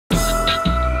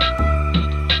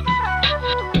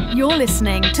You're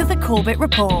listening to The Corbett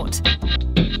Report.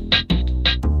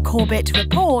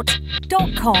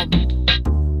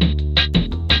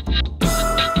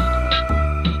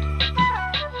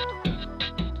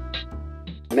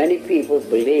 CorbettReport.com. Many people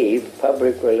believe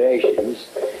public relations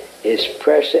is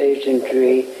press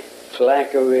agentry,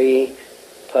 flackery,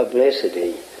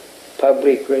 publicity.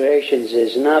 Public relations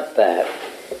is not that.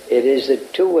 It is a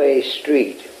two-way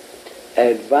street,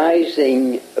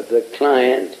 advising the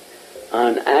client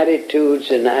on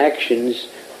attitudes and actions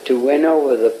to win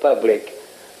over the public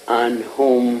on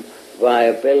whom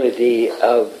viability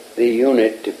of the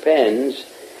unit depends,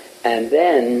 and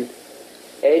then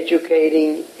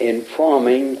educating,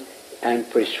 informing, and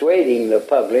persuading the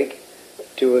public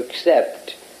to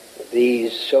accept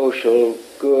these social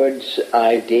goods,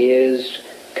 ideas,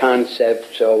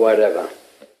 concepts, or whatever.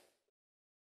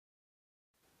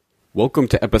 Welcome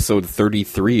to episode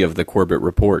 33 of the Corbett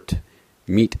Report.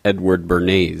 Meet Edward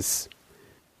Bernays.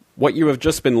 What you have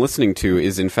just been listening to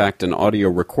is in fact an audio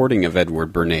recording of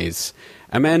Edward Bernays,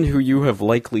 a man who you have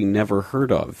likely never heard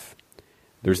of.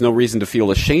 There's no reason to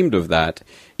feel ashamed of that.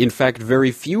 In fact,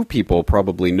 very few people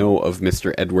probably know of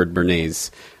Mr. Edward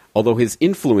Bernays, although his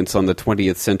influence on the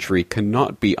 20th century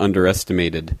cannot be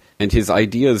underestimated, and his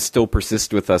ideas still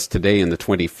persist with us today in the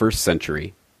 21st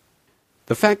century.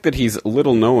 The fact that he's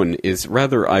little known is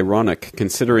rather ironic,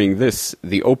 considering this,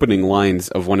 the opening lines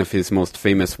of one of his most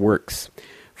famous works,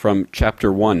 from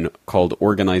Chapter 1, called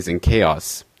Organizing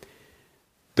Chaos.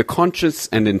 The conscious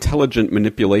and intelligent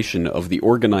manipulation of the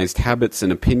organized habits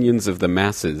and opinions of the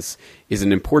masses is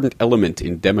an important element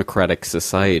in democratic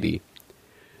society.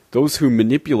 Those who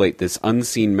manipulate this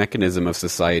unseen mechanism of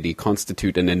society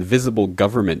constitute an invisible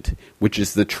government, which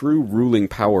is the true ruling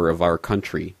power of our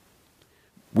country.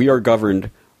 We are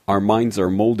governed, our minds are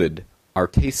molded, our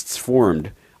tastes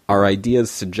formed, our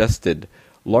ideas suggested,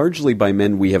 largely by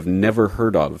men we have never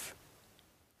heard of.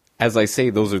 As I say,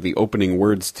 those are the opening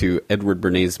words to Edward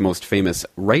Bernays' most famous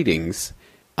writings,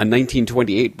 a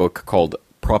 1928 book called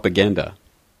Propaganda.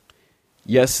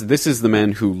 Yes, this is the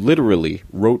man who literally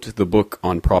wrote the book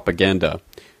on propaganda,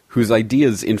 whose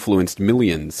ideas influenced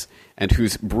millions, and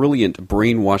whose brilliant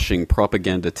brainwashing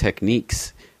propaganda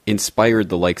techniques inspired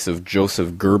the likes of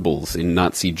Joseph Goebbels in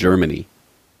Nazi Germany.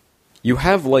 You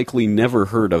have likely never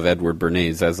heard of Edward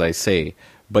Bernays, as I say,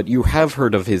 but you have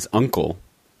heard of his uncle,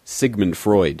 Sigmund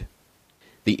Freud.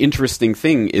 The interesting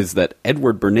thing is that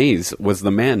Edward Bernays was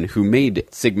the man who made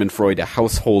Sigmund Freud a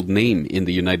household name in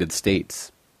the United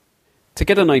States. To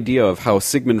get an idea of how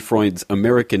Sigmund Freud's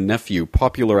American nephew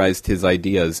popularized his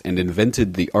ideas and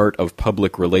invented the art of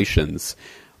public relations,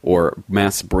 or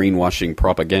mass brainwashing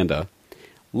propaganda,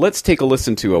 let's take a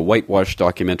listen to a whitewash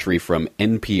documentary from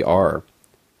NPR.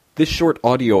 This short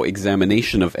audio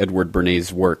examination of Edward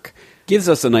Bernays' work gives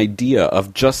us an idea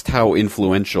of just how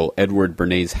influential Edward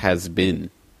Bernays has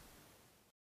been.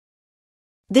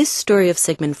 This story of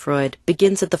Sigmund Freud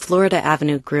begins at the Florida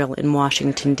Avenue Grill in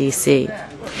Washington, D.C.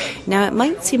 Now, it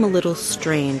might seem a little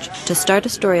strange to start a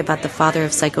story about the father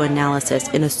of psychoanalysis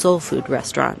in a soul food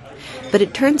restaurant, but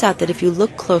it turns out that if you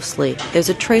look closely, there's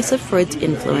a trace of Freud's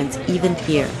influence even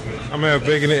here. I'm gonna have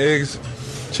bacon and eggs,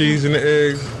 cheese and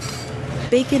eggs.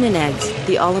 Bacon and eggs,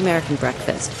 the all-American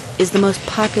breakfast, is the most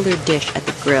popular dish at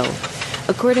the grill.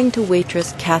 According to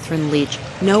waitress Catherine Leach,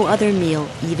 no other meal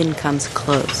even comes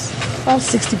close. About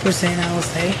 60%, I would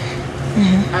say.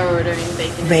 Are ordering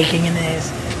Bacon and eggs.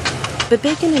 But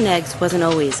bacon and eggs wasn't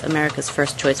always America's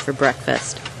first choice for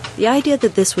breakfast. The idea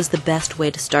that this was the best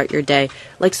way to start your day,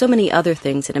 like so many other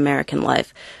things in American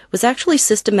life, was actually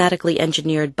systematically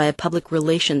engineered by a public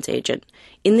relations agent.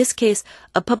 In this case,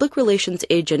 a public relations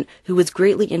agent who was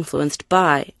greatly influenced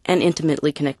by, and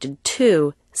intimately connected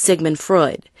to, Sigmund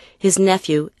Freud, his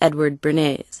nephew, Edward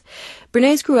Bernays.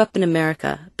 Bernays grew up in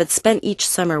America, but spent each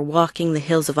summer walking the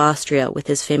hills of Austria with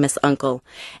his famous uncle,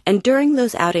 and during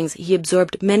those outings he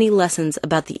absorbed many lessons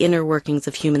about the inner workings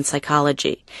of human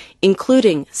psychology,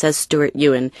 including, says Stuart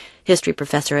Ewan, history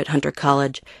professor at Hunter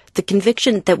College, the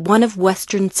conviction that one of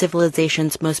Western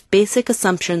civilization's most basic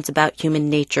assumptions about human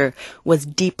nature was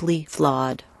deeply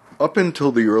flawed. Up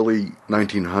until the early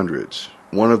 1900s,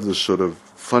 one of the sort of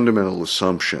fundamental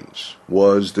assumptions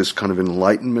was this kind of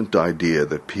Enlightenment idea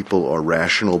that people are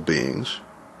rational beings,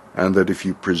 and that if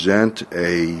you present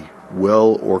a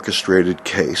well-orchestrated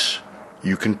case,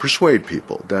 you can persuade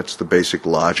people. That's the basic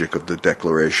logic of the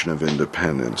Declaration of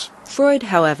Independence. Freud,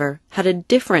 however, had a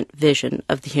different vision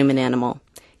of the human animal.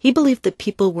 He believed that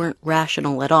people weren't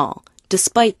rational at all,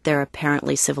 despite their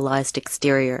apparently civilized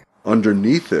exterior.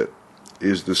 Underneath it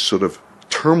is this sort of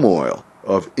turmoil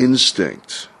of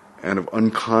instincts and of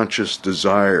unconscious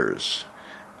desires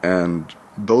and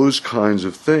those kinds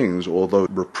of things, although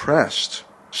repressed,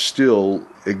 still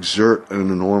exert an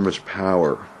enormous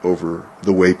power over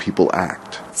the way people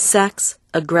act. Sex,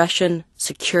 aggression,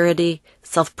 security,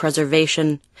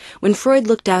 self-preservation. When Freud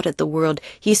looked out at the world,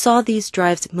 he saw these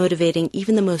drives motivating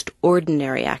even the most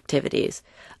ordinary activities.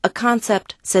 A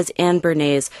concept, says Anne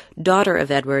Bernays, daughter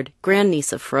of Edward,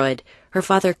 grandniece of Freud, her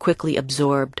father quickly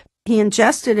absorbed. He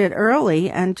ingested it early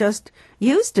and just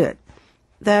used it.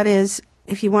 That is,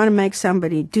 if you want to make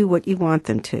somebody do what you want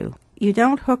them to, you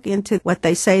don't hook into what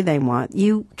they say they want.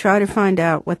 You try to find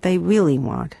out what they really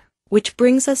want. Which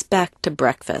brings us back to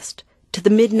breakfast, to the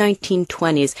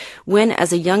mid-1920s, when,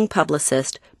 as a young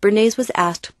publicist, Bernays was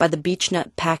asked by the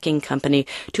Beechnut Packing Company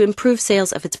to improve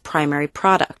sales of its primary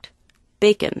product,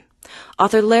 bacon.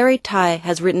 Author Larry Tye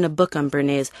has written a book on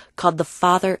Bernays called The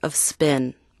Father of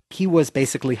Spin. He was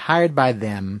basically hired by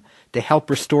them to help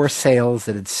restore sales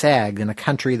that had sagged in a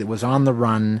country that was on the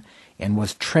run and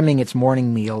was trimming its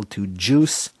morning meal to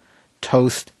juice,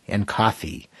 toast, and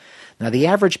coffee. Now, the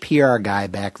average PR guy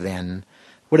back then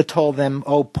would have told them,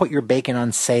 oh, put your bacon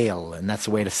on sale, and that's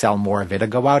the way to sell more of it, or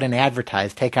go out and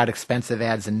advertise, take out expensive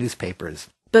ads in newspapers.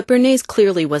 But Bernays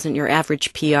clearly wasn't your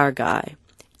average PR guy.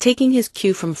 Taking his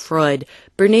cue from Freud,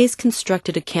 Bernays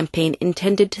constructed a campaign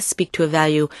intended to speak to a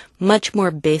value much more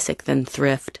basic than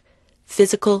thrift: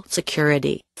 physical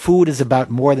security. Food is about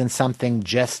more than something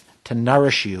just to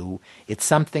nourish you. It's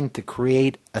something to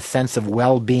create a sense of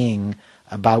well-being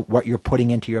about what you're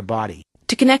putting into your body.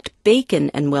 To connect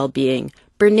bacon and well-being,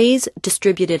 Bernays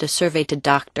distributed a survey to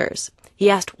doctors.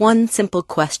 He asked one simple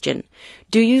question: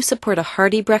 do you support a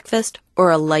hearty breakfast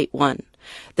or a light one?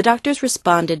 The doctors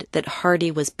responded that hearty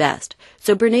was best,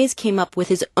 so Bernays came up with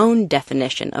his own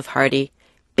definition of hearty: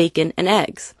 bacon and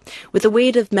eggs. With the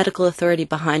weight of medical authority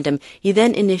behind him, he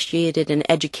then initiated an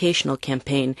educational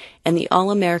campaign, and the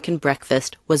All-American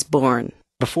Breakfast was born.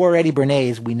 Before Eddie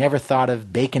Bernays, we never thought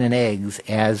of bacon and eggs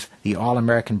as the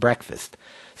All-American Breakfast.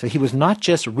 So he was not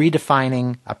just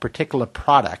redefining a particular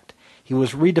product, he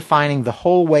was redefining the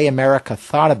whole way America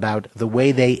thought about the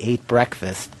way they ate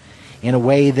breakfast in a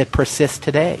way that persists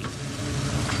today.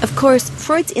 Of course,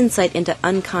 Freud's insight into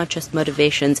unconscious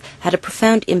motivations had a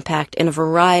profound impact in a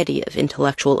variety of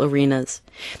intellectual arenas.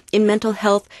 In mental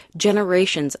health,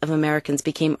 generations of Americans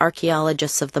became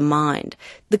archaeologists of the mind.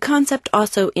 The concept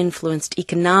also influenced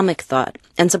economic thought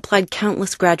and supplied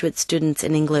countless graduate students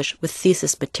in English with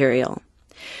thesis material.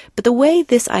 But the way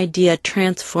this idea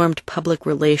transformed public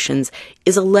relations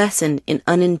is a lesson in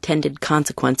unintended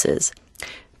consequences.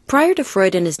 Prior to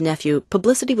Freud and his nephew,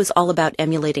 publicity was all about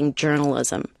emulating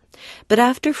journalism. But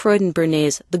after Freud and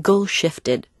Bernays, the goal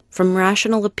shifted from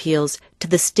rational appeals to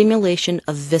the stimulation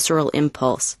of visceral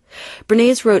impulse.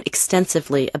 Bernays wrote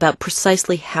extensively about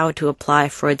precisely how to apply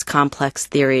Freud's complex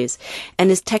theories, and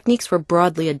his techniques were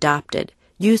broadly adopted,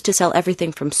 used to sell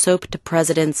everything from soap to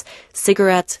presidents,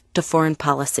 cigarettes to foreign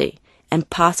policy, and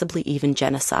possibly even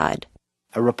genocide.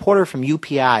 A reporter from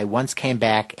UPI once came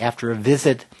back after a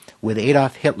visit with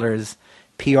Adolf Hitler's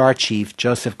PR chief,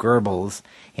 Joseph Goebbels,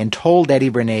 and told Eddie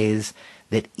Bernays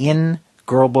that in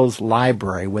Goebbels'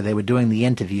 library, where they were doing the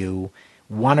interview,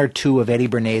 one or two of Eddie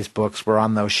Bernays' books were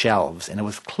on those shelves. And it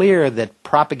was clear that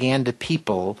propaganda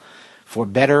people, for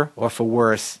better or for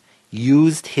worse,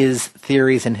 used his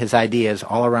theories and his ideas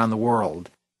all around the world.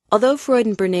 Although Freud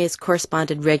and Bernays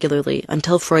corresponded regularly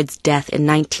until Freud's death in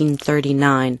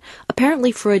 1939,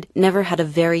 apparently Freud never had a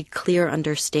very clear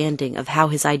understanding of how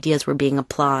his ideas were being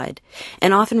applied,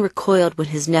 and often recoiled when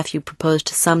his nephew proposed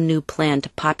some new plan to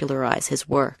popularize his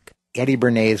work. Eddie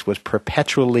Bernays was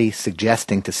perpetually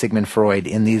suggesting to Sigmund Freud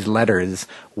in these letters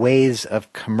ways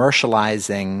of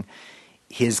commercializing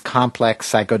his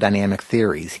complex psychodynamic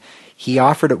theories. He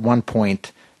offered at one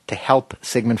point to help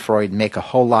Sigmund Freud make a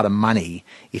whole lot of money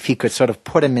if he could sort of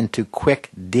put him into quick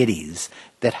ditties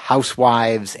that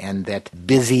housewives and that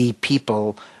busy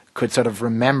people could sort of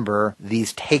remember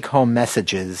these take-home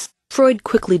messages. Freud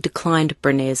quickly declined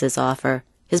Bernays' offer.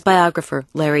 His biographer,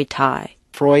 Larry Tye.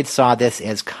 Freud saw this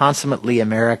as consummately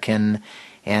American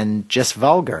and just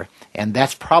vulgar, and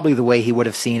that's probably the way he would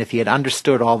have seen if he had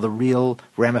understood all the real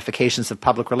ramifications of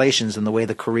public relations and the way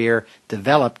the career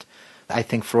developed. I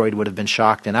think Freud would have been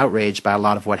shocked and outraged by a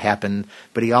lot of what happened,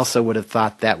 but he also would have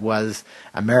thought that was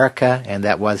America and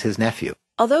that was his nephew.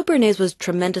 Although Bernays was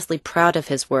tremendously proud of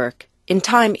his work, in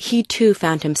time he too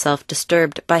found himself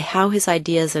disturbed by how his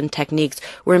ideas and techniques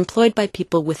were employed by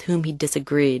people with whom he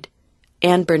disagreed.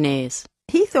 Anne Bernays.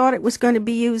 He thought it was going to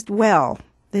be used well,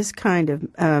 this kind of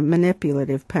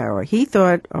manipulative power. He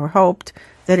thought or hoped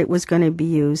that it was going to be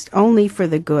used only for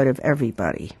the good of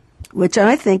everybody, which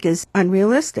I think is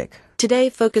unrealistic.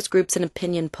 Today, focus groups and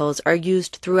opinion polls are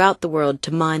used throughout the world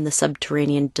to mine the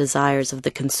subterranean desires of the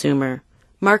consumer.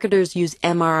 Marketers use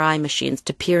MRI machines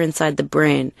to peer inside the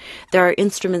brain. There are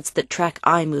instruments that track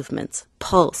eye movements,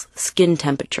 pulse, skin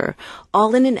temperature,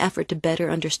 all in an effort to better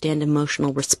understand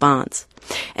emotional response.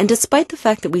 And despite the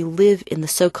fact that we live in the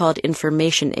so-called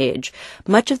information age,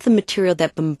 much of the material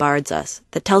that bombards us,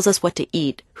 that tells us what to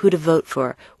eat, who to vote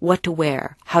for, what to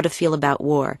wear, how to feel about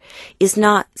war, is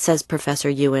not, says Professor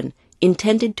Ewan,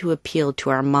 intended to appeal to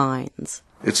our minds.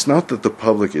 It's not that the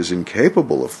public is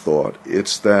incapable of thought,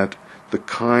 it's that the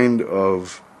kind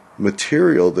of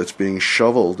material that's being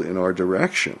shoveled in our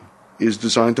direction is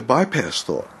designed to bypass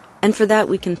thought. And for that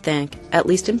we can thank, at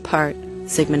least in part,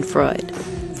 Sigmund Freud.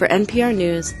 For NPR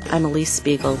News, I'm Elise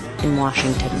Spiegel in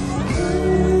Washington.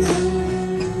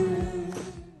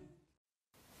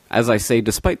 As I say,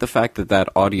 despite the fact that that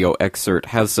audio excerpt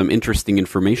has some interesting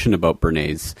information about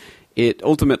Bernays, it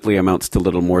ultimately amounts to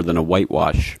little more than a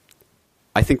whitewash.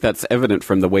 I think that's evident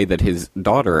from the way that his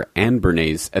daughter, Anne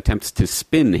Bernays, attempts to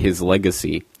spin his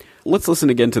legacy. Let's listen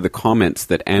again to the comments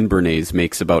that Anne Bernays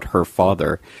makes about her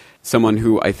father, someone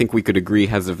who I think we could agree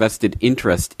has a vested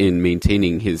interest in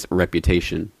maintaining his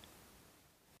reputation.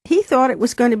 He thought it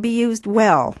was going to be used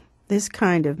well, this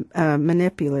kind of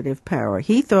manipulative power.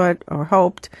 He thought or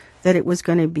hoped that it was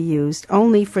going to be used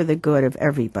only for the good of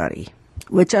everybody,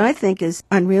 which I think is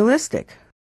unrealistic.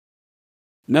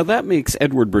 Now that makes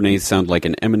Edward Bernays sound like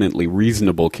an eminently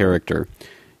reasonable character.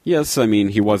 Yes, I mean,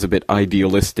 he was a bit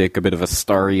idealistic, a bit of a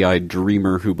starry-eyed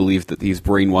dreamer who believed that these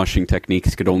brainwashing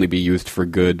techniques could only be used for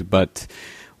good, but,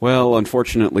 well,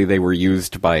 unfortunately they were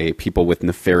used by people with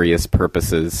nefarious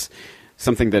purposes,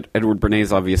 something that Edward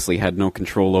Bernays obviously had no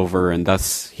control over, and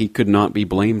thus he could not be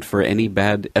blamed for any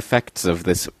bad effects of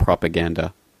this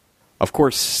propaganda. Of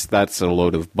course, that's a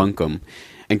load of bunkum,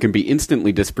 and can be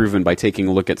instantly disproven by taking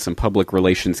a look at some public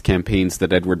relations campaigns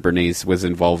that Edward Bernays was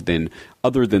involved in,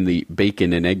 other than the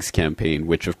bacon and eggs campaign,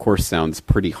 which of course sounds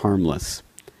pretty harmless.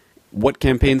 What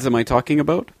campaigns am I talking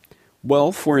about?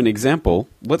 Well, for an example,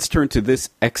 let's turn to this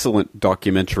excellent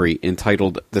documentary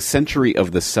entitled The Century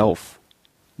of the Self.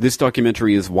 This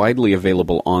documentary is widely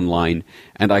available online,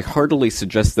 and I heartily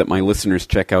suggest that my listeners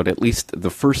check out at least the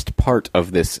first part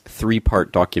of this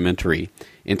 3-part documentary,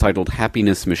 entitled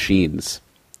Happiness Machines.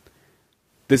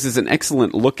 This is an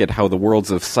excellent look at how the worlds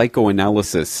of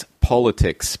psychoanalysis,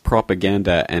 politics,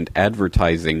 propaganda, and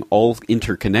advertising all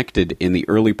interconnected in the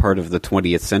early part of the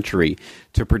 20th century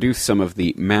to produce some of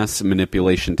the mass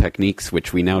manipulation techniques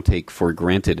which we now take for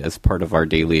granted as part of our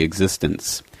daily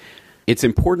existence. It's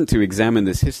important to examine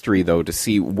this history, though, to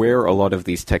see where a lot of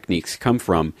these techniques come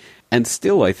from. And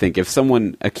still, I think, if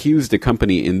someone accused a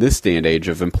company in this day and age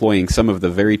of employing some of the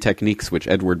very techniques which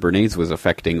Edward Bernays was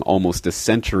affecting almost a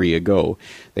century ago,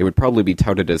 they would probably be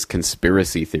touted as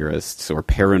conspiracy theorists or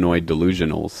paranoid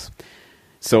delusionals.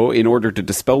 So, in order to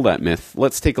dispel that myth,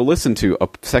 let's take a listen to a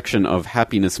section of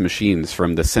Happiness Machines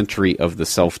from the Century of the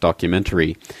Self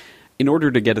documentary, in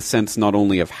order to get a sense not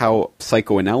only of how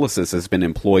psychoanalysis has been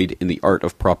employed in the art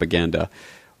of propaganda,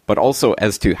 but also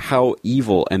as to how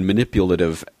evil and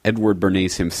manipulative Edward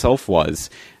Bernays himself was,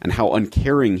 and how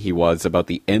uncaring he was about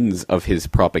the ends of his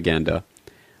propaganda.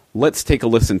 Let's take a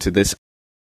listen to this.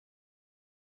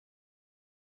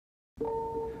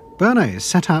 Bernays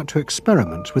set out to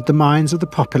experiment with the minds of the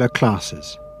popular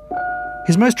classes.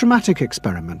 His most dramatic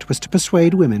experiment was to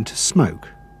persuade women to smoke.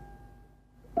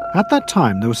 At that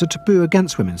time, there was a taboo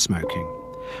against women smoking,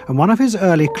 and one of his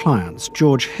early clients,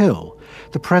 George Hill,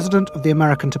 the president of the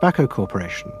American Tobacco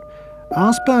Corporation,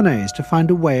 asked Bernays to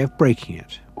find a way of breaking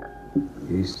it.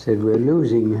 He said, we're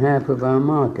losing half of our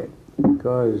market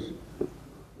because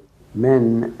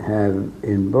men have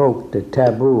invoked a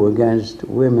taboo against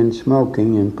women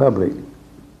smoking in public.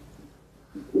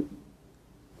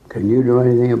 Can you do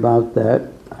anything about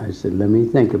that? I said, let me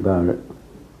think about it.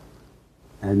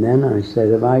 And then I said,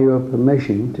 have I your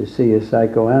permission to see a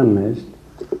psychoanalyst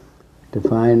to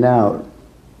find out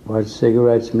what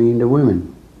cigarettes mean to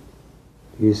women?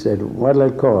 He said, what'll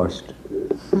it cost?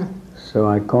 So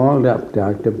I called up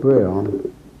Dr.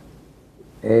 Brill,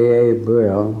 A.A.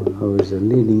 Brill, who was a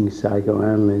leading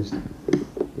psychoanalyst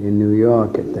in New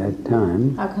York at that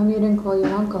time. How come you didn't call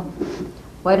your uncle?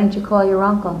 Why didn't you call your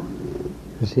uncle?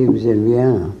 Because he was in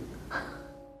Vienna.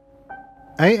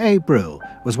 A.A. Brill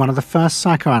was one of the first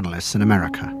psychoanalysts in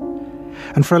America,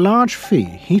 and for a large fee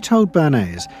he told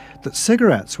Bernays that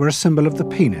cigarettes were a symbol of the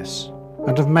penis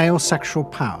and of male sexual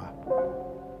power.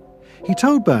 He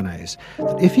told Bernays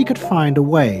that if he could find a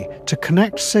way to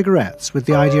connect cigarettes with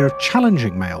the idea of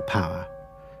challenging male power,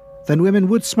 then women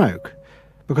would smoke,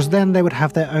 because then they would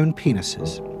have their own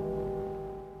penises.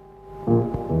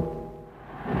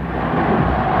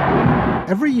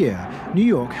 Every year, New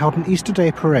York held an Easter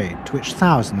Day parade to which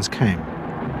thousands came.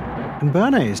 And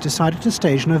Bernays decided to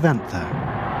stage an event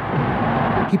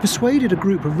there. He persuaded a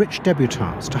group of rich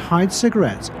debutantes to hide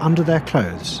cigarettes under their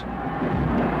clothes.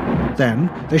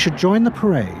 Then they should join the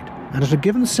parade, and at a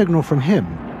given signal from him,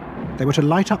 they were to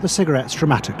light up the cigarettes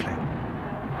dramatically.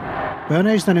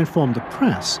 Bernays then informed the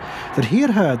press that he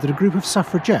had heard that a group of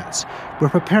suffragettes were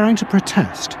preparing to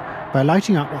protest by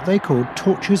lighting up what they called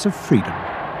torches of freedom.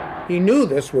 He knew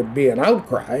this would be an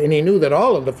outcry, and he knew that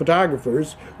all of the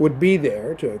photographers would be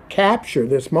there to capture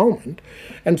this moment.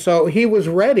 And so he was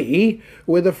ready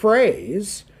with a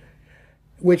phrase,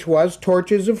 which was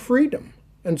torches of freedom.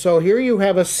 And so here you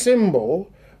have a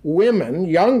symbol, women,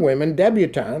 young women,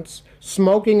 debutantes,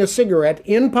 smoking a cigarette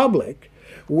in public,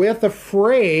 with a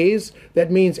phrase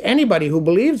that means anybody who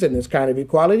believes in this kind of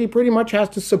equality pretty much has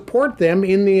to support them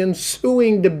in the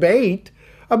ensuing debate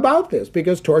about this,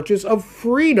 because torches of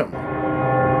freedom.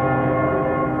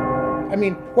 I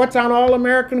mean, what's on all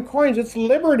American coins? It's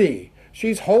liberty.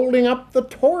 She's holding up the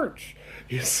torch,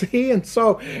 you see? And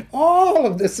so all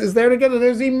of this is there together.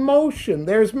 There's emotion,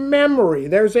 there's memory,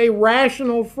 there's a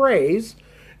rational phrase,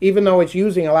 even though it's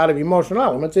using a lot of emotional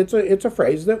elements. It's a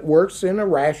phrase that works in a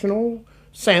rational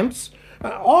sense.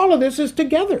 All of this is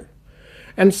together.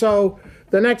 And so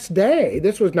the next day,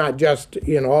 this was not just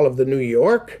in all of the New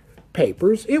York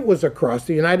papers, it was across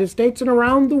the United States and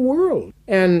around the world.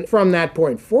 And from that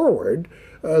point forward,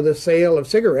 the sale of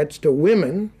cigarettes to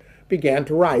women began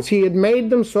to rise. He had made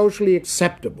them socially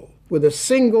acceptable with a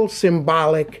single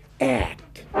symbolic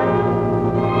act.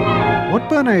 What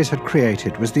Bernays had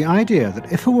created was the idea that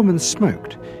if a woman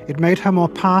smoked, it made her more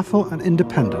powerful and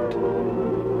independent.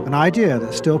 An idea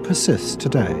that still persists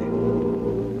today.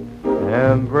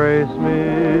 Embrace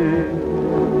me,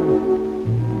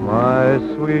 my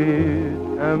sweet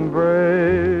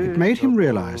embrace. It made him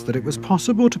realize that it was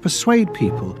possible to persuade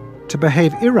people to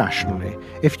behave irrationally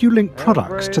if you link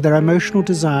products to their emotional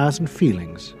desires and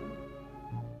feelings.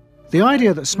 The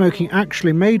idea that smoking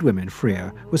actually made women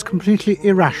freer was completely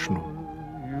irrational,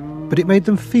 but it made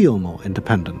them feel more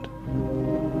independent.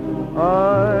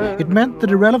 It meant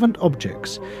that irrelevant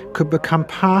objects could become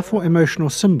powerful emotional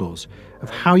symbols of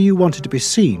how you wanted to be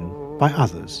seen by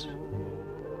others.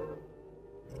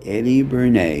 Eddie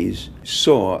Bernays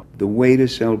saw the way to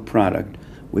sell product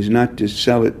was not to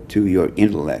sell it to your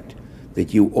intellect,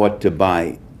 that you ought to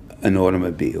buy an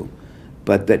automobile,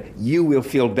 but that you will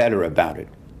feel better about it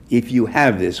if you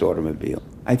have this automobile.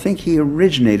 I think he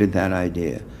originated that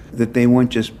idea, that they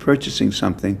weren't just purchasing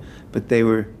something, but they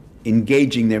were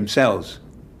engaging themselves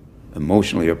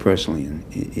emotionally or personally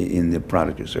in the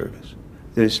product or service.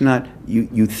 That it's not,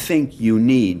 you think you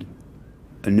need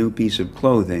a new piece of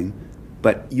clothing,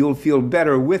 but you'll feel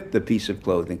better with the piece of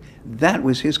clothing. That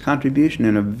was his contribution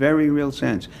in a very real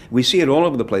sense. We see it all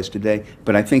over the place today,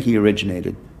 but I think he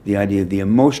originated the idea of the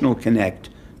emotional connect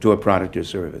to a product or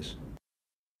service.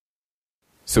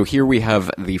 So here we have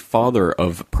the father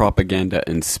of propaganda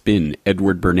and spin,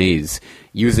 Edward Bernays,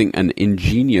 using an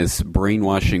ingenious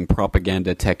brainwashing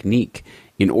propaganda technique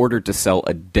in order to sell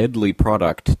a deadly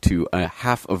product to a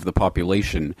half of the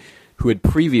population who had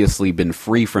previously been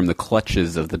free from the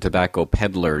clutches of the tobacco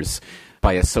peddlers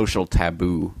by a social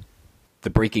taboo.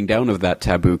 The breaking down of that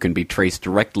taboo can be traced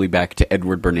directly back to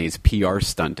Edward Bernays' PR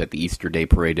stunt at the Easter Day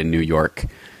Parade in New York,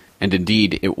 and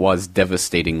indeed it was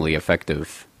devastatingly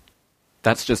effective.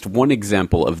 That's just one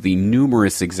example of the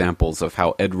numerous examples of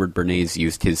how Edward Bernays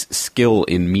used his skill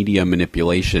in media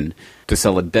manipulation to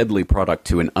sell a deadly product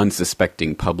to an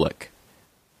unsuspecting public.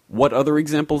 What other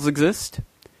examples exist?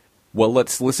 Well,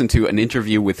 let's listen to an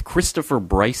interview with Christopher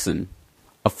Bryson,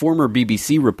 a former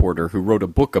BBC reporter who wrote a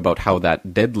book about how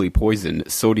that deadly poison,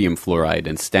 sodium fluoride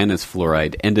and stannous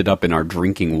fluoride, ended up in our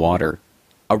drinking water.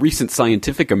 A recent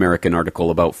Scientific American article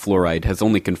about fluoride has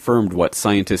only confirmed what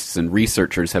scientists and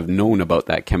researchers have known about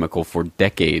that chemical for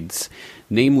decades,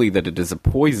 namely that it is a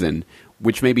poison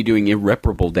which may be doing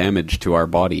irreparable damage to our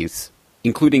bodies,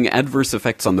 including adverse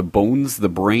effects on the bones, the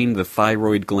brain, the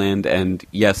thyroid gland, and,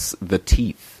 yes, the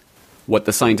teeth. What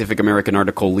the Scientific American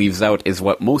article leaves out is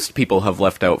what most people have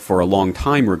left out for a long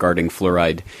time regarding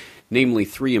fluoride, namely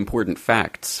 3 important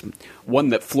facts. One,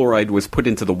 that fluoride was put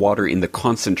into the water in the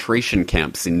concentration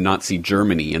camps in Nazi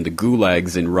Germany and the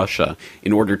gulags in Russia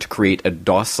in order to create a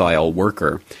docile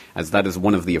worker, as that is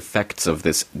one of the effects of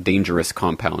this dangerous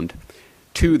compound.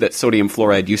 2, that sodium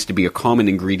fluoride used to be a common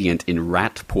ingredient in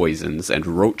rat poisons and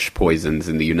roach poisons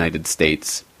in the United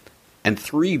States. And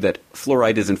 3, that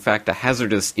fluoride is in fact a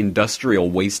hazardous industrial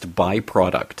waste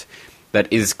byproduct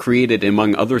that is created,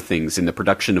 among other things, in the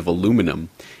production of aluminum,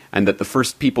 and that the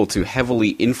first people to heavily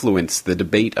influence the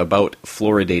debate about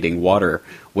fluoridating water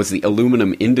was the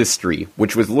aluminum industry,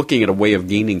 which was looking at a way of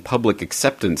gaining public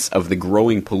acceptance of the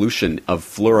growing pollution of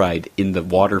fluoride in the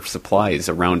water supplies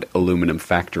around aluminum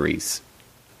factories.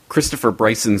 Christopher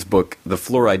Bryson's book, The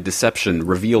Fluoride Deception,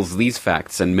 reveals these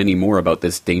facts and many more about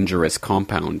this dangerous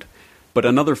compound. But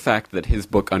another fact that his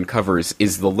book uncovers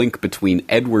is the link between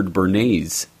Edward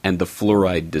Bernays and the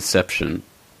fluoride deception.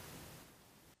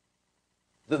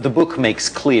 The book makes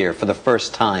clear for the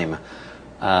first time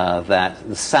that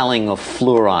the selling of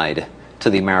fluoride to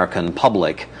the American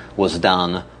public was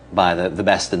done by the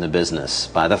best in the business,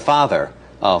 by the father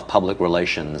of public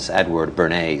relations, Edward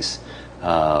Bernays.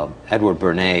 Edward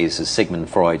Bernays is Sigmund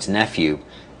Freud's nephew,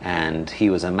 and he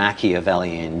was a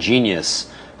Machiavellian genius,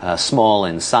 small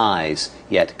in size,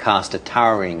 yet cast a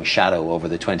towering shadow over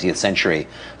the 20th century.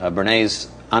 Bernays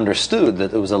understood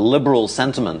that there was a liberal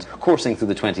sentiment coursing through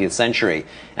the 20th century,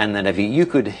 and that if you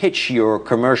could hitch your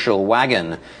commercial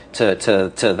wagon to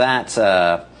that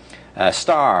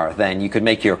star, then you could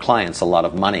make your clients a lot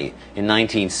of money. In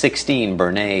 1916,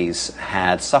 Bernays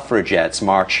had suffragettes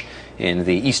march in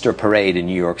the Easter parade in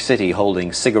New York City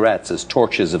holding cigarettes as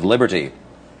torches of liberty.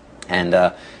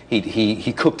 And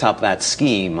he cooked up that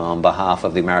scheme on behalf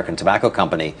of the American Tobacco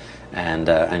Company and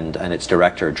its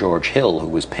director, George Hill, who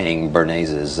was paying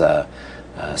Bernays'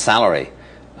 salary.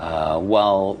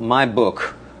 Well, my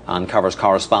book uncovers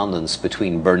correspondence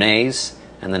between Bernays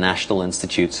and the National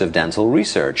Institutes of Dental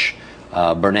Research.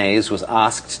 Bernays was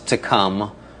asked to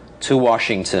come to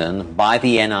Washington by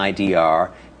the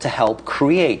NIDR to help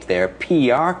create their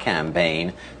PR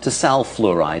campaign to sell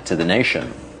fluoride to the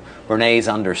nation.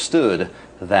 Bernays understood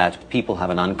that people have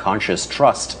an unconscious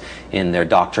trust in their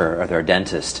doctor or their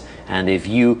dentist, and if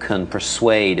you can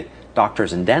persuade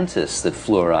doctors and dentists that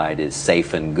fluoride is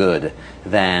safe and good,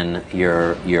 then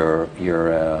you're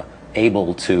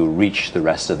able to reach the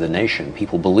rest of the nation.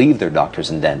 People believe their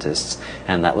doctors and dentists,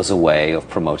 and that was a way of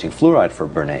promoting fluoride for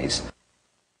Bernays.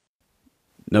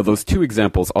 Now, those two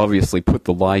examples obviously put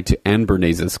the lie to Anne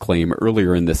Bernays' claim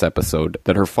earlier in this episode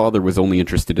that her father was only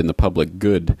interested in the public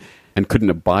good and couldn't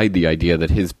abide the idea that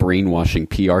his brainwashing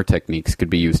PR techniques could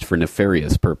be used for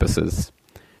nefarious purposes.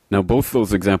 Now, both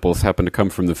those examples happen to come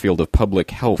from the field of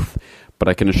public health, but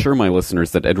I can assure my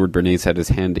listeners that Edward Bernays had his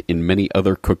hand in many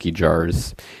other cookie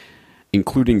jars,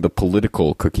 including the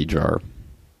political cookie jar.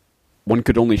 One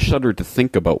could only shudder to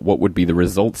think about what would be the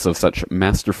results of such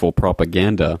masterful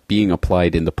propaganda being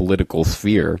applied in the political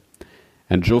sphere,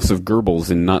 and Joseph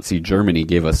Goebbels in Nazi Germany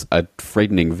gave us a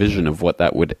frightening vision of what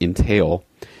that would entail.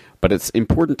 But it's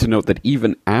important to note that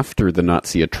even after the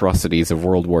Nazi atrocities of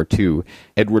World War II,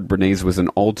 Edward Bernays was an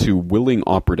all-too willing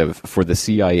operative for the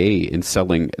CIA in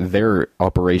selling their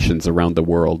operations around the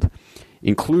world,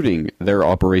 including their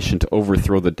operation to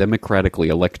overthrow the democratically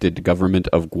elected government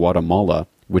of Guatemala,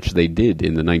 which they did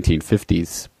in the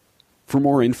 1950s. For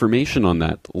more information on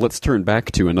that, let's turn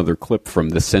back to another clip from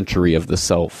The Century of the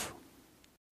Self.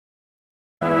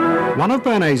 One of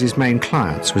Bernays' main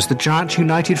clients was the giant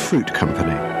United Fruit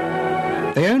Company.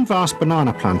 They owned vast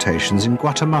banana plantations in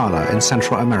Guatemala in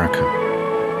Central America.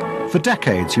 For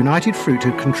decades, United Fruit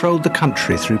had controlled the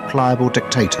country through pliable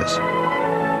dictators.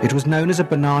 It was known as a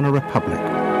banana republic.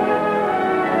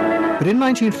 But in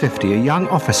 1950, a young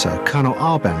officer, Colonel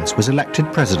Arbenz, was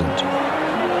elected president.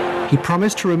 He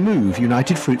promised to remove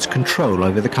United Fruit's control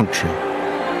over the country.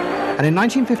 And in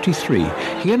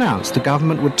 1953, he announced the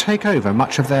government would take over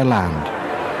much of their land.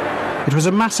 It was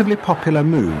a massively popular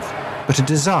move, but a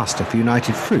disaster for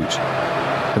United Fruit,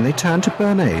 and they turned to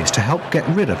Bernays to help get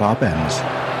rid of Arbenz.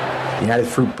 United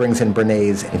Fruit brings in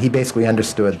Bernays, and he basically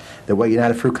understood that what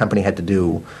United Fruit Company had to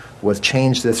do was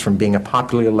change this from being a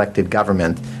popularly elected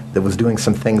government that was doing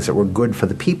some things that were good for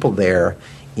the people there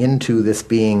into this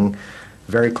being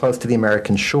very close to the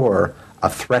American shore, a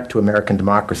threat to American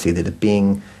democracy, that it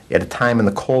being at a time in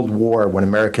the Cold War when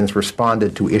Americans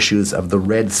responded to issues of the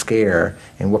Red Scare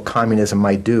and what communism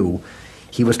might do.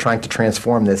 He was trying to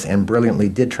transform this, and brilliantly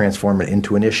did transform it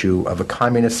into an issue of a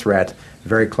communist threat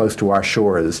very close to our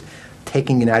shores,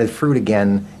 taking United Fruit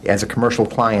again as a commercial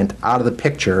client out of the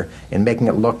picture and making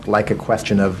it look like a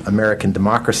question of American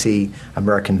democracy,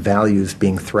 American values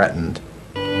being threatened.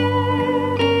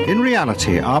 In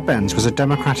reality, Arbenz was a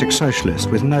democratic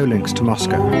socialist with no links to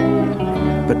Moscow.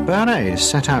 But Bernays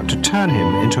set out to turn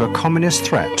him into a communist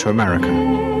threat to America.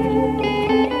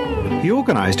 He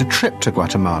organized a trip to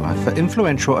Guatemala for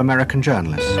influential American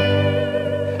journalists.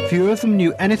 Few of them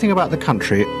knew anything about the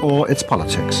country or its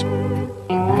politics.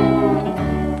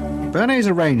 Bernays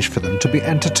arranged for them to be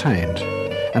entertained,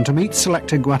 and to meet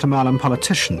selected Guatemalan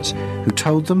politicians who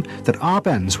told them that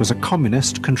Arbenz was a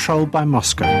communist controlled by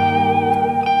Moscow.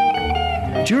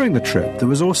 During the trip, there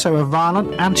was also a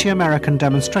violent anti-American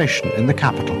demonstration in the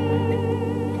capital.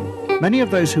 Many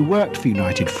of those who worked for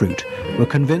United Fruit were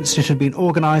convinced it had been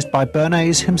organised by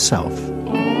Bernays himself.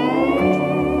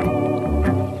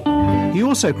 He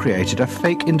also created a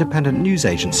fake independent news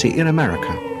agency in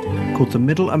America called the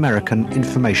Middle American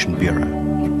Information Bureau.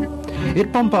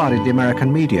 It bombarded the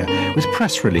American media with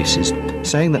press releases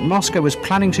saying that Moscow was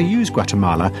planning to use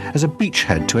Guatemala as a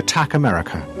beachhead to attack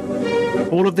America.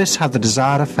 All of this had the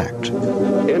desired effect.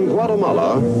 In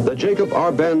Guatemala, the Jacob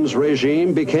Arbenz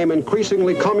regime became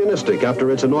increasingly communistic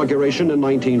after its inauguration in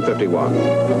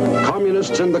 1951.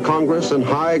 Communists in the Congress and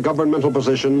high governmental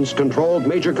positions controlled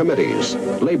major committees,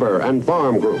 labor and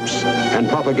farm groups, and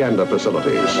propaganda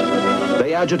facilities.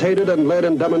 They agitated and led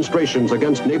in demonstrations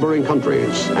against neighboring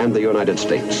countries and the United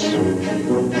States.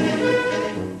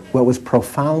 What was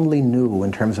profoundly new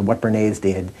in terms of what Bernays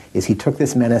did is he took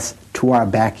this menace to our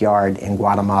backyard in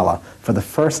Guatemala. For the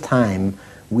first time,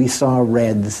 we saw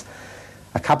Reds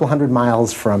a couple hundred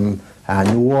miles from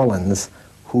New Orleans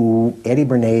who Eddie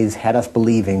Bernays had us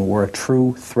believing were a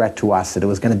true threat to us, that it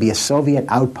was going to be a Soviet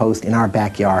outpost in our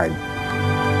backyard.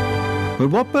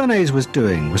 But what Bernays was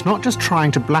doing was not just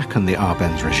trying to blacken the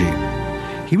Arbenz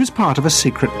regime. He was part of a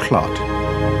secret plot.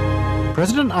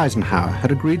 President Eisenhower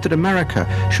had agreed that America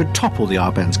should topple the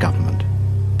Arbenz government,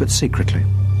 but secretly.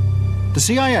 The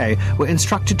CIA were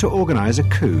instructed to organize a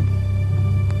coup.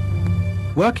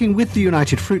 Working with the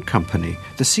United Fruit Company,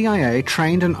 the CIA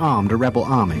trained and armed a rebel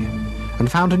army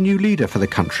and found a new leader for the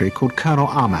country called Colonel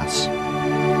Armas.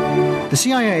 The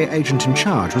CIA agent in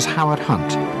charge was Howard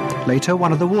Hunt, later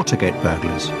one of the Watergate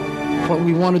burglars. What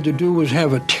we wanted to do was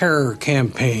have a terror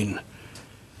campaign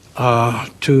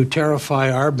to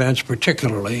terrify Arbenz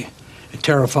particularly,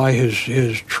 terrify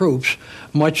his troops,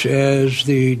 much as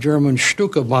the German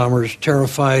Stuka bombers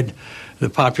terrified the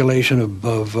population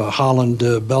of Holland,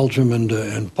 Belgium,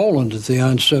 and Poland at the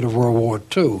onset of World War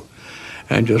II,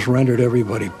 and just rendered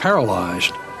everybody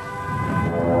paralyzed.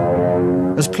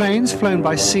 As planes flown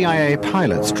by CIA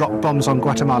pilots dropped bombs on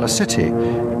Guatemala City,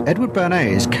 Edward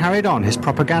Bernays carried on his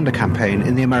propaganda campaign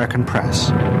in the American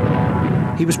press.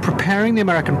 He was preparing the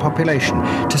American population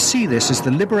to see this as the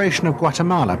liberation of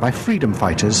Guatemala by freedom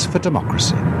fighters for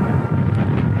democracy.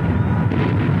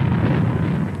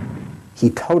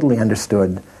 He totally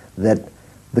understood that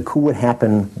the coup would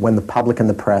happen when the public and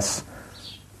the press,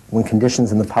 when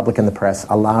conditions in the public and the press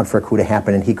allowed for a coup to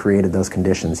happen, and he created those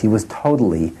conditions. He was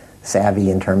totally savvy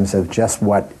in terms of just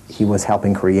what he was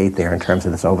helping create there in terms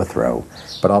of this overthrow.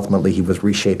 But ultimately he was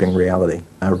reshaping reality,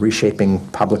 reshaping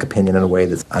public opinion in a way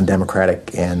that's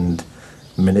undemocratic and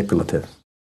manipulative.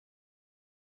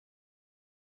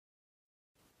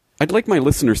 I'd like my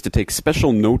listeners to take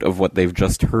special note of what they've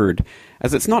just heard,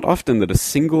 as it's not often that a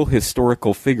single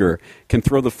historical figure can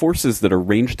throw the forces that are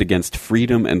ranged against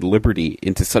freedom and liberty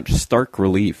into such stark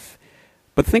relief.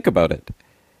 But think about it.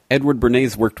 Edward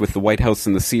Bernays worked with the White House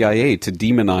and the CIA to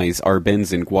demonize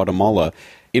Arbenz in Guatemala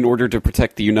in order to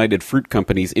protect the United Fruit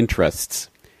Company's interests.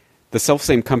 The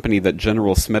selfsame company that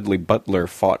General Smedley Butler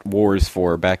fought wars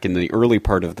for back in the early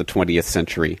part of the 20th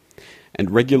century.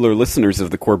 And regular listeners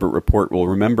of the Corbett Report will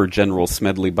remember General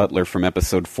Smedley Butler from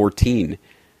episode 14,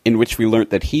 in which we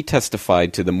learnt that he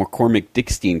testified to the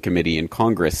McCormick-Dickstein Committee in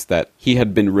Congress that he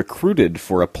had been recruited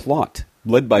for a plot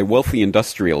led by wealthy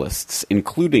industrialists,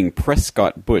 including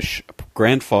Prescott Bush,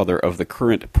 grandfather of the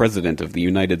current President of the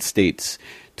United States,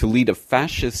 to lead a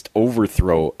fascist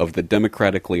overthrow of the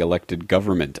democratically elected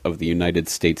government of the United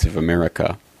States of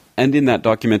America. And in that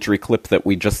documentary clip that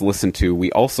we just listened to,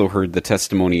 we also heard the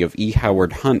testimony of E.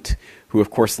 Howard Hunt, who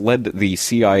of course led the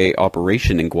CIA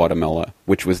operation in Guatemala,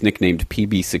 which was nicknamed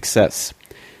PB Success.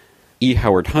 E.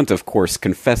 Howard Hunt, of course,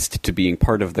 confessed to being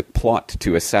part of the plot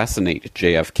to assassinate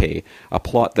JFK, a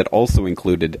plot that also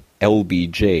included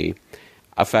LBJ,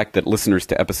 a fact that listeners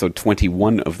to episode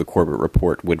 21 of the Corbett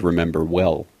Report would remember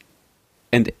well.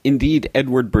 And indeed,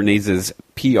 Edward Bernays'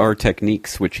 PR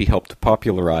techniques, which he helped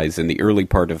popularize in the early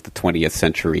part of the 20th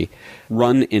century,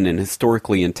 run in an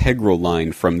historically integral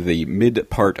line from the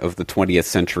mid-part of the 20th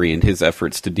century in his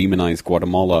efforts to demonize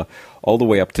Guatemala all the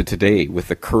way up to today with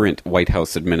the current White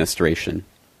House administration.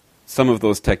 Some of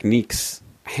those techniques,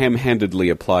 ham-handedly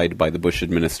applied by the Bush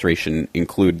administration,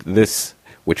 include this,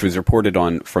 which was reported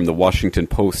on from the Washington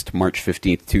Post, March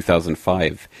 15,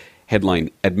 2005,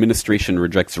 headline, Administration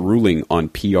Rejects Ruling on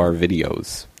PR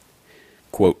Videos.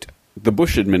 Quote, The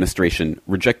Bush administration,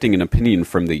 rejecting an opinion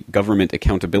from the Government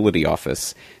Accountability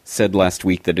Office, said last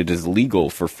week that it is legal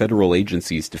for federal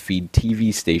agencies to feed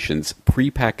TV stations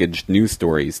prepackaged news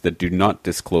stories that do not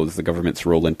disclose the government's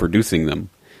role in producing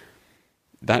them.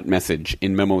 That message,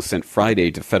 in memo sent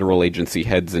Friday to federal agency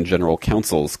heads and general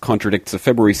counsels, contradicts a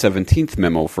February 17th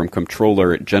memo from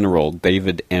Comptroller General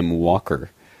David M. Walker.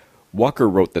 Walker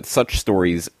wrote that such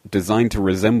stories, designed to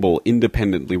resemble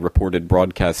independently reported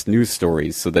broadcast news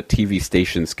stories so that TV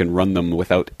stations can run them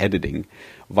without editing,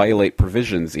 violate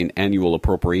provisions in annual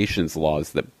appropriations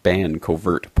laws that ban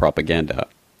covert propaganda.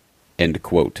 End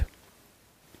quote.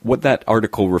 What that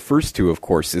article refers to, of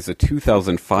course, is a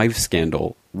 2005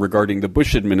 scandal regarding the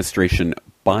Bush administration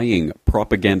buying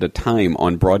propaganda time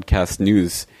on broadcast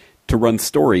news to run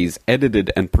stories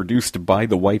edited and produced by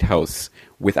the White House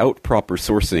without proper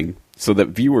sourcing so that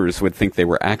viewers would think they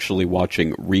were actually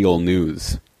watching real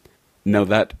news. Now,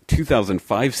 that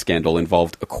 2005 scandal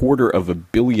involved $250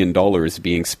 million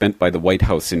being spent by the White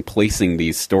House in placing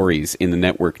these stories in the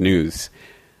network news.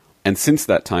 And since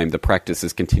that time, the practice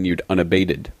has continued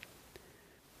unabated.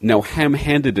 Now,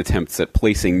 ham-handed attempts at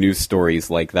placing news stories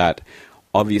like that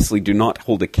obviously do not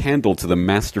hold a candle to the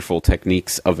masterful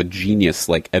techniques of a genius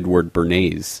like Edward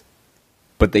Bernays,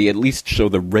 but they at least show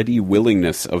the ready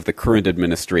willingness of the current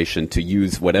administration to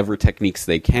use whatever techniques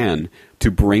they can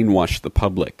to brainwash the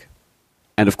public.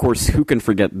 And of course, who can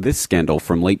forget this scandal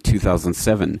from late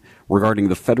 2007 regarding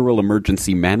the Federal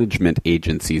Emergency Management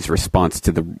Agency's response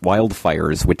to the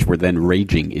wildfires which were then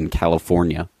raging in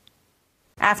California?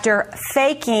 After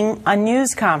faking a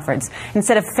news conference,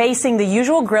 instead of facing the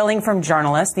usual grilling from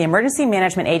journalists, the Emergency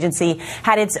Management Agency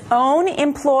had its own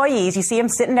employees, you see them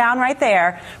sitting down right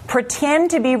there, pretend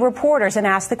to be reporters and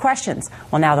ask the questions.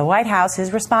 Well, now the White House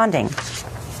is responding.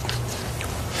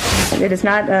 It is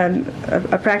not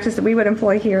a practice that we would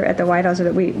employ here at the White House, or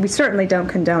that we certainly don't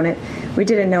condone it. We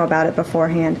didn't know about it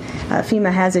beforehand.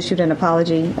 FEMA has issued an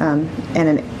apology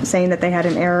saying that they had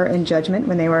an error in judgment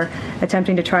when they were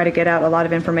attempting to try to get out a lot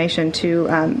of information to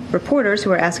reporters who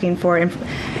were asking for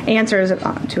answers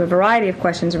to a variety of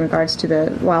questions in regards to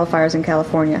the wildfires in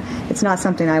California. It's not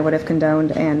something I would have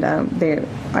condoned, and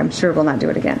I'm sure will not do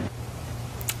it again.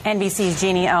 NBC's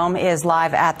Jeannie Ohm is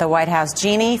live at the White House.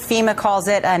 Jeannie, FEMA calls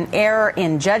it an error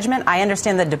in judgment. I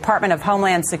understand the Department of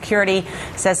Homeland Security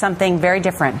says something very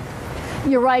different.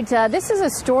 You're right. This is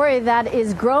a story that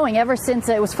is growing ever since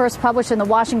it was first published in the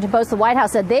Washington Post. The White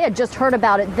House said they had just heard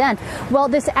about it then. Well,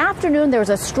 this afternoon, there was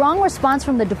a strong response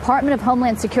from the Department of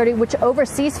Homeland Security, which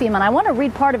oversees FEMA. And I want to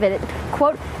read part of it.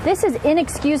 Quote, "This is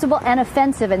inexcusable and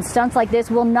offensive, and stunts like this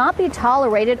will not be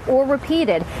tolerated or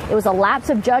repeated. It was a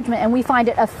lapse of judgment, and we find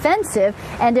it offensive,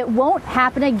 and it won't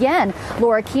happen again."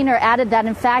 Laura Keener added that,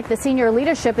 in fact, the senior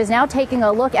leadership is now taking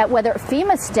a look at whether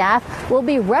FEMA staff will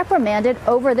be reprimanded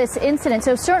over this incident.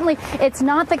 So certainly it's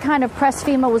not the kind of press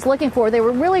FEMA was looking for. They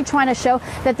were really trying to show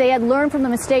that they had learned from the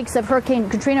mistakes of Hurricane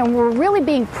Katrina and were really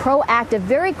being proactive,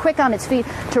 very quick on its feet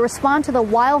to respond to the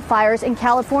wildfires in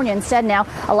California. Instead, now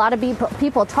a lot of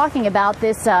people talking about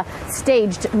this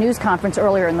staged news conference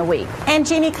earlier in the week. And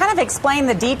Jeannie, kind of explain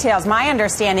the details. My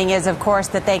understanding is, of course,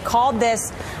 that they called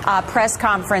this press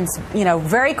conference,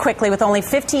 very quickly with only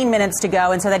 15 minutes to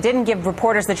go. And so that didn't give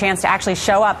reporters the chance to actually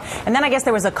show up. And then I guess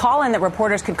there was a call-in that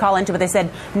reporters could call into, but they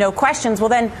said no questions. Well,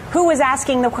 then who was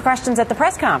asking the questions at the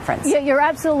press conference? Yeah, you're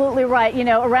absolutely right.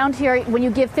 Around here, when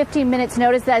you give 15 minutes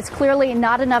notice, that's clearly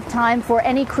not enough time for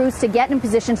any crews to get in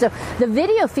position. So the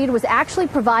video feed was actually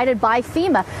provided by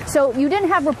FEMA. So you didn't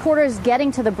have reporters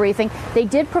getting to the briefing. They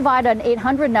did provide an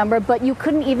 800 number, but you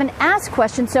couldn't even ask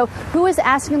questions. So who was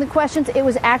asking the questions? It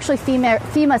was actually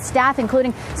FEMA staff,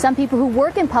 including some people who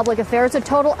work in public affairs. A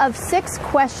total of 6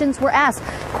 questions were asked.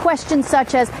 Questions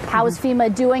such as, how is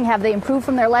FEMA doing? Have they improved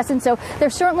from their lessons? So there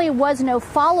certainly was no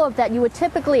follow-up that you would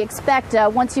typically expect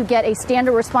once you get a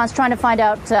standard response, trying to find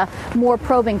out more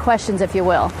probing questions, if you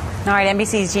will. All right,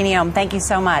 NBC's Jeannie Ohm, thank you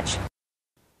so much.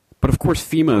 But of course,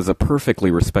 FEMA is a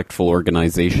perfectly respectful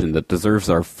organization that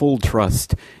deserves our full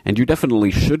trust, and you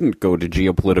definitely shouldn't go to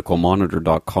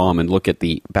geopoliticalmonitor.com and look at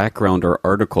the background or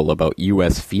article about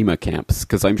U.S. FEMA camps,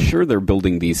 because I'm sure they're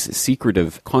building these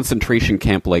secretive concentration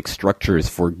camp-like structures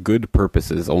for good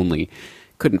purposes only.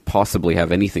 Couldn't possibly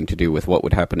have anything to do with what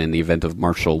would happen in the event of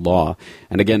martial law.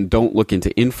 And again, don't look into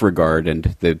Infraguard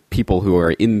and the people who are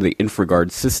in the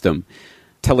Infraguard system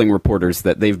telling reporters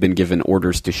that they've been given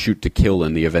orders to shoot to kill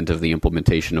in the event of the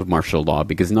implementation of martial law,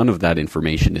 because none of that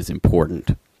information is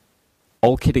important.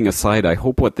 All kidding aside, I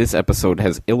hope what this episode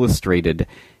has illustrated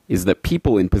is that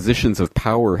people in positions of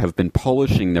power have been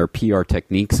polishing their PR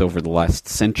techniques over the last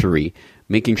century,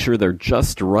 making sure they're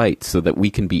just right so that we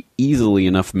can be easily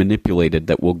enough manipulated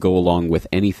that we'll go along with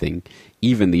anything,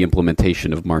 even the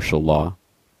implementation of martial law.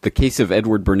 The case of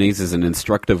Edward Bernays is an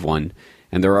instructive one,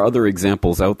 and there are other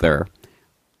examples out there.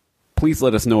 Please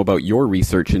let us know about your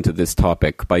research into this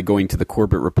topic by going to the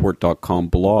CorbettReport.com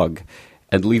blog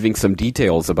and leaving some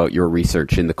details about your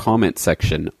research in the comments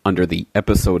section under the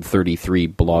Episode 33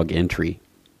 blog entry.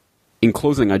 In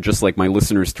closing, I'd just like my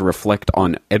listeners to reflect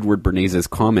on Edward Bernays'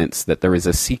 comments that there is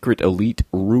a secret elite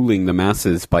ruling the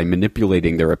masses by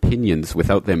manipulating their opinions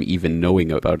without them even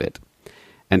knowing about it.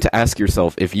 And to ask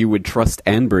yourself if you would trust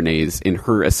Anne Bernays in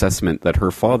her assessment that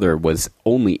her father was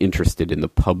only interested in the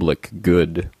public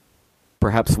good.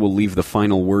 Perhaps we'll leave the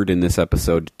final word in this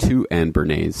episode to Anne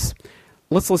Bernays.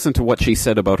 Let's listen to what she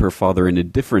said about her father in a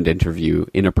different interview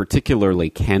in a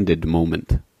particularly candid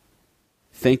moment.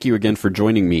 Thank you again for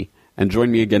joining me. And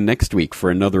join me again next week for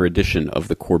another edition of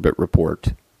the Corbett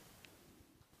Report.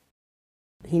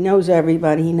 He knows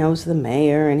everybody. He knows the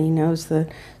mayor, and he knows the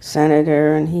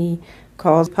senator, and he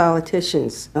calls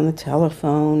politicians on the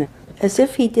telephone, as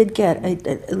if he did get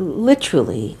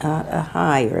literally a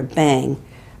high or a bang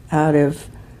out of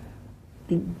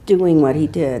doing what he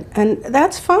did. And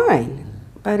that's fine,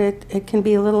 but it can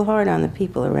be a little hard on the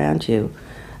people around you,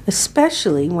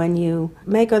 especially when you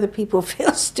make other people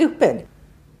feel stupid.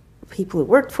 People who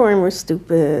worked for him were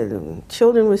stupid, and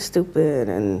children were stupid,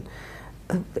 and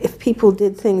if people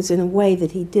did things in a way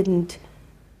that he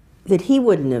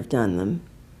wouldn't have done them,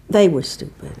 they were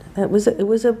stupid. It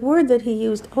was a word that he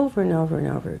used over and over and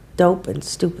over, dope and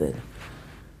stupid.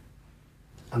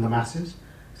 And the masses?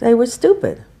 They were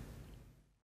stupid.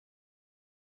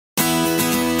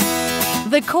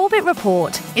 The Corbett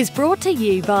Report is brought to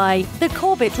you by the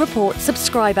Corbett Report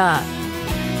subscriber,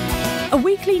 a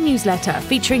weekly newsletter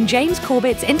featuring James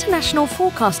Corbett's International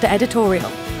Forecaster editorial,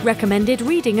 recommended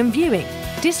reading and viewing,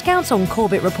 discounts on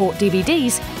Corbett Report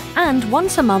DVDs, and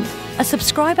once a month, a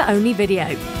subscriber-only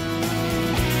video.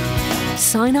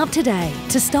 Sign up today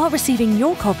to start receiving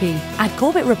your copy at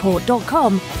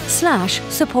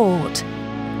corbettreport.com/support.